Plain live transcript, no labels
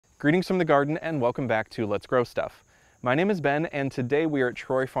Greetings from the garden and welcome back to Let's Grow Stuff. My name is Ben and today we are at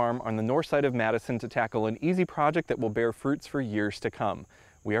Troy Farm on the north side of Madison to tackle an easy project that will bear fruits for years to come.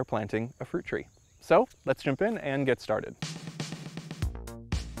 We are planting a fruit tree. So let's jump in and get started.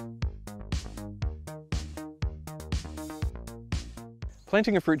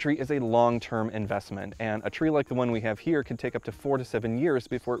 Planting a fruit tree is a long-term investment, and a tree like the one we have here can take up to 4 to 7 years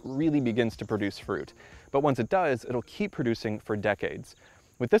before it really begins to produce fruit. But once it does, it'll keep producing for decades.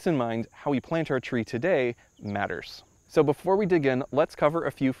 With this in mind, how we plant our tree today matters. So before we dig in, let's cover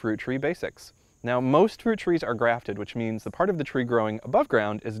a few fruit tree basics. Now, most fruit trees are grafted, which means the part of the tree growing above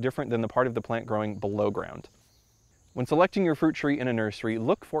ground is different than the part of the plant growing below ground. When selecting your fruit tree in a nursery,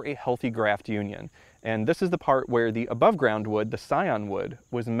 look for a healthy graft union. And this is the part where the above ground wood, the scion wood,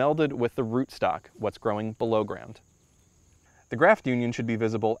 was melded with the rootstock, what's growing below ground. The graft union should be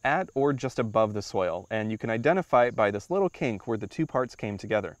visible at or just above the soil, and you can identify it by this little kink where the two parts came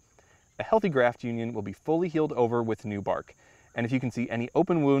together. A healthy graft union will be fully healed over with new bark. And if you can see any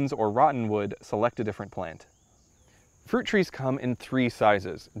open wounds or rotten wood, select a different plant. Fruit trees come in 3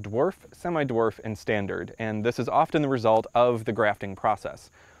 sizes: dwarf, semi-dwarf, and standard, and this is often the result of the grafting process.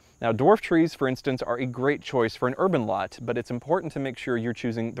 Now, dwarf trees, for instance, are a great choice for an urban lot, but it's important to make sure you're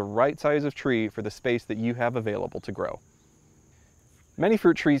choosing the right size of tree for the space that you have available to grow. Many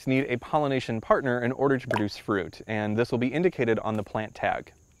fruit trees need a pollination partner in order to produce fruit, and this will be indicated on the plant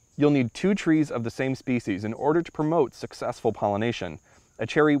tag. You'll need 2 trees of the same species in order to promote successful pollination. A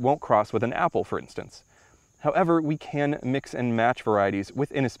cherry won't cross with an apple, for instance. However, we can mix and match varieties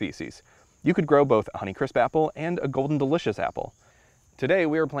within a species. You could grow both a Honeycrisp apple and a Golden Delicious apple. Today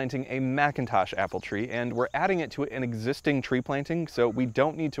we are planting a Macintosh apple tree, and we're adding it to an existing tree planting, so we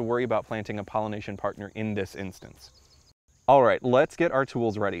don't need to worry about planting a pollination partner in this instance. All right, let's get our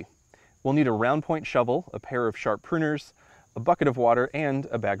tools ready. We'll need a round point shovel, a pair of sharp pruners, a bucket of water, and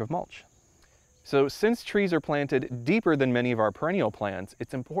a bag of mulch. So since trees are planted deeper than many of our perennial plants,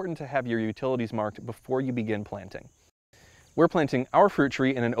 it's important to have your utilities marked before you begin planting. We're planting our fruit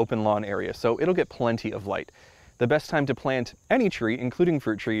tree in an open lawn area, so it'll get plenty of light. The best time to plant any tree, including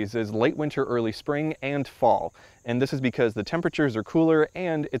fruit trees, is late winter, early spring, and fall. And this is because the temperatures are cooler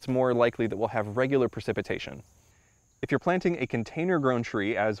and it's more likely that we'll have regular precipitation. If you're planting a container-grown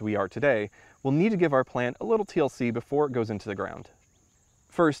tree, as we are today, we'll need to give our plant a little TLC before it goes into the ground.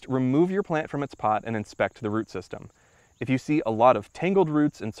 First, remove your plant from its pot and inspect the root system. If you see a lot of tangled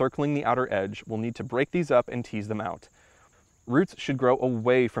roots encircling the outer edge, we'll need to break these up and tease them out. Roots should grow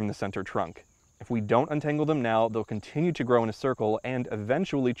away from the center trunk. If we don't untangle them now, they'll continue to grow in a circle and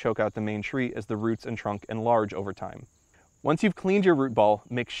eventually choke out the main tree as the roots and trunk enlarge over time. Once you've cleaned your root ball,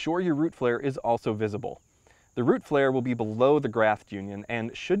 make sure your root flare is also visible. The root flare will be below the graft union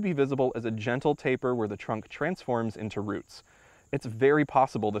and should be visible as a gentle taper where the trunk transforms into roots. It's very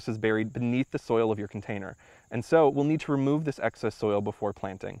possible this is buried beneath the soil of your container, and so we'll need to remove this excess soil before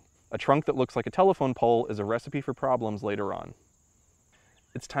planting. A trunk that looks like a telephone pole is a recipe for problems later on.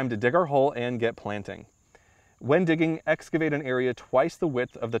 It's time to dig our hole and get planting. When digging, excavate an area twice the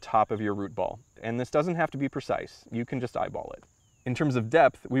width of the top of your root ball, and this doesn't have to be precise. You can just eyeball it. In terms of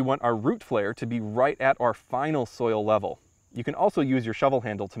depth, we want our root flare to be right at our final soil level. You can also use your shovel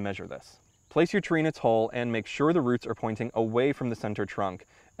handle to measure this. Place your tree in its hole and make sure the roots are pointing away from the center trunk,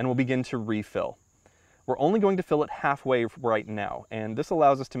 and we'll begin to refill. We're only going to fill it halfway right now, and this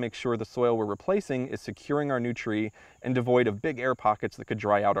allows us to make sure the soil we're replacing is securing our new tree and devoid of big air pockets that could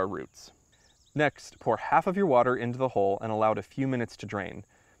dry out our roots. Next, pour half of your water into the hole and allow it a few minutes to drain.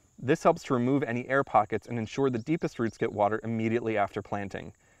 This helps to remove any air pockets and ensure the deepest roots get water immediately after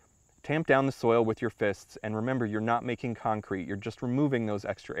planting. Tamp down the soil with your fists, and remember, you're not making concrete, you're just removing those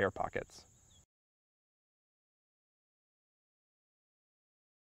extra air pockets.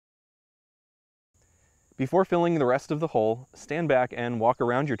 Before filling the rest of the hole, stand back and walk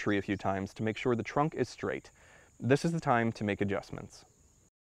around your tree a few times to make sure the trunk is straight. This is the time to make adjustments.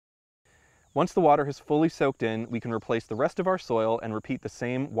 Once the water has fully soaked in, we can replace the rest of our soil and repeat the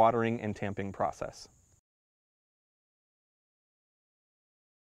same watering and tamping process.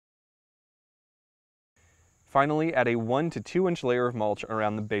 Finally, add a 1 to 2 inch layer of mulch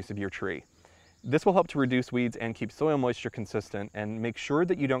around the base of your tree. This will help to reduce weeds and keep soil moisture consistent, and make sure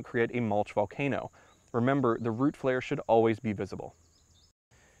that you don't create a mulch volcano. Remember, the root flare should always be visible.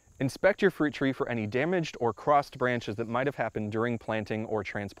 Inspect your fruit tree for any damaged or crossed branches that might have happened during planting or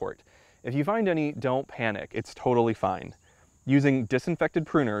transport. If you find any, don't panic, it's totally fine. Using disinfected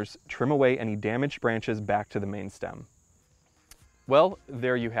pruners, trim away any damaged branches back to the main stem. Well,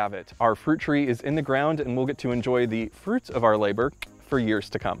 there you have it. Our fruit tree is in the ground and we'll get to enjoy the fruits of our labor for years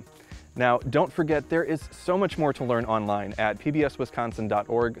to come. Now, don't forget there is so much more to learn online at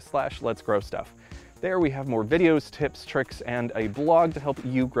pbswisconsin.org/letsgrowstuff. There we have more videos, tips, tricks, and a blog to help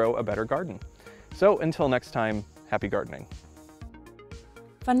you grow a better garden. So until next time, happy gardening.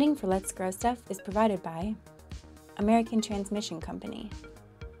 Funding for Let's Grow Stuff is provided by American Transmission Company,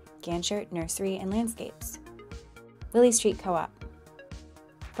 Ganshert Nursery and Landscapes, Lily Street Co-op,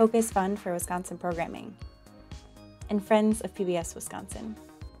 Focus Fund for Wisconsin Programming, and Friends of PBS Wisconsin.